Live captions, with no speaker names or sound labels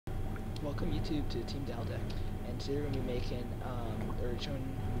Welcome YouTube to Team Daldek, and today we're going to be making,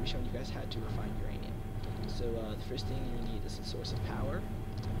 showing you guys how to refine uranium. So the first thing you need is a source of power,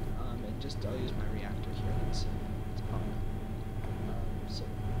 and just I'll use my reactor here. It's on.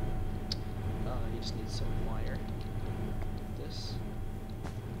 You just need some wire. This.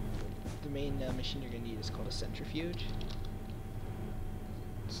 The main machine you're going to need is called a centrifuge.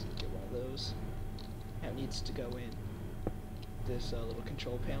 Let's get one of those. Now it needs to go in this little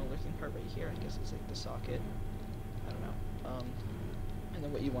control panel looking part right here. I guess it's like the socket. I don't know. And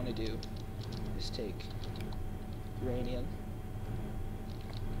then what you want to do is take uranium,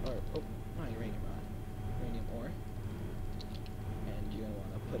 or not uranium, uranium ore, and you're gonna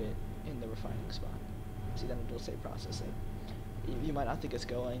want to put it in the refining spot. See, then it'll say processing. You might not think it's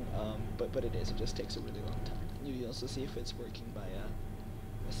going, but it is. It just takes a really long time. You also see if it's working by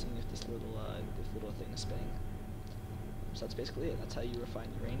seeing if this little thing is spinning. So that's basically it. That's how you refine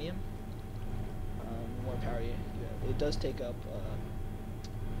uranium. The more power you have. It does take up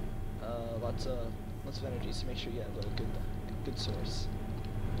lots of energy, so make sure you have a good source.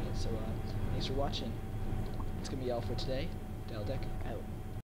 Okay, so thanks for watching. It's gonna be all for today. Daldek out.